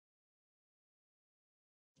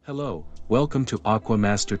Hello, welcome to Aqua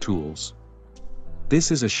Master Tools. This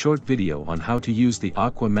is a short video on how to use the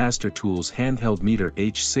Aqua Master Tools Handheld Meter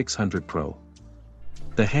H600 Pro.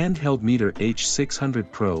 The Handheld Meter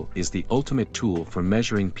H600 Pro is the ultimate tool for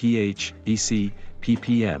measuring pH, EC,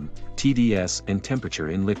 ppm, TDS and temperature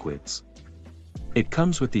in liquids. It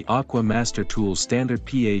comes with the Aqua Master Tools standard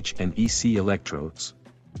pH and EC electrodes.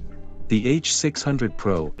 The H600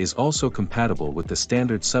 Pro is also compatible with the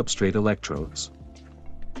standard substrate electrodes.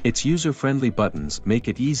 Its user-friendly buttons make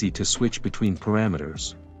it easy to switch between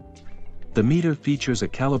parameters. The meter features a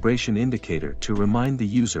calibration indicator to remind the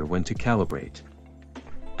user when to calibrate.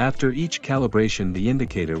 After each calibration, the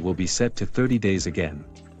indicator will be set to 30 days again.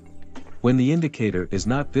 When the indicator is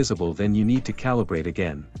not visible, then you need to calibrate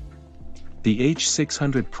again. The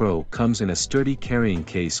H600 Pro comes in a sturdy carrying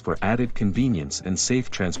case for added convenience and safe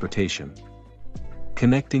transportation.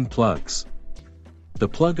 Connecting plugs. The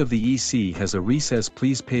plug of the EC has a recess.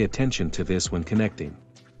 Please pay attention to this when connecting.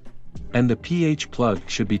 And the pH plug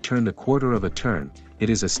should be turned a quarter of a turn. It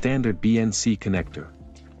is a standard BNC connector.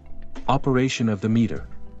 Operation of the meter.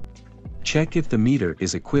 Check if the meter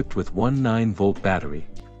is equipped with 9-volt battery.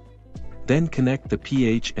 Then connect the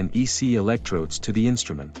pH and EC electrodes to the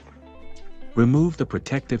instrument. Remove the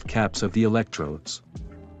protective caps of the electrodes.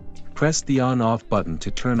 Press the on-off button to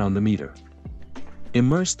turn on the meter.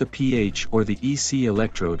 Immerse the pH or the EC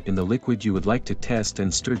electrode in the liquid you would like to test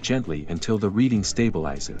and stir gently until the reading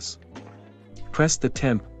stabilizes. Press the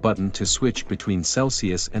Temp button to switch between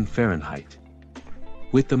Celsius and Fahrenheit.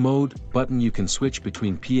 With the Mode button you can switch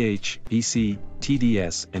between pH, EC,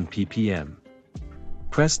 TDS and ppm.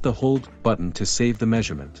 Press the Hold button to save the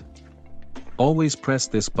measurement. Always press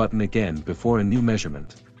this button again before a new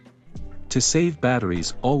measurement. To save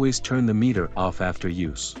batteries, always turn the meter off after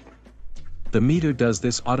use. The meter does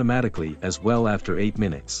this automatically as well after 8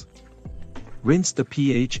 minutes. Rinse the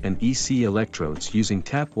pH and EC electrodes using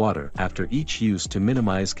tap water after each use to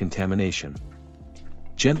minimize contamination.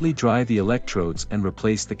 Gently dry the electrodes and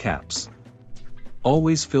replace the caps.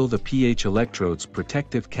 Always fill the pH electrodes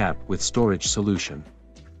protective cap with storage solution.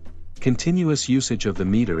 Continuous usage of the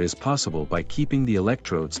meter is possible by keeping the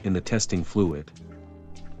electrodes in the testing fluid.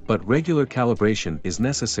 But regular calibration is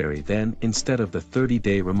necessary then instead of the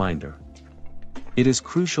 30-day reminder. It is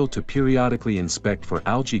crucial to periodically inspect for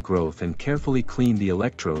algae growth and carefully clean the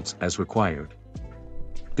electrodes as required.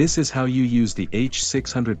 This is how you use the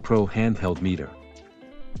H600 Pro handheld meter.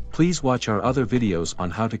 Please watch our other videos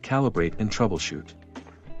on how to calibrate and troubleshoot.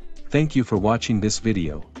 Thank you for watching this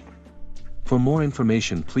video. For more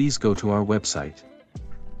information, please go to our website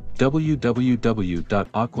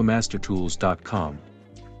www.aquamastertools.com.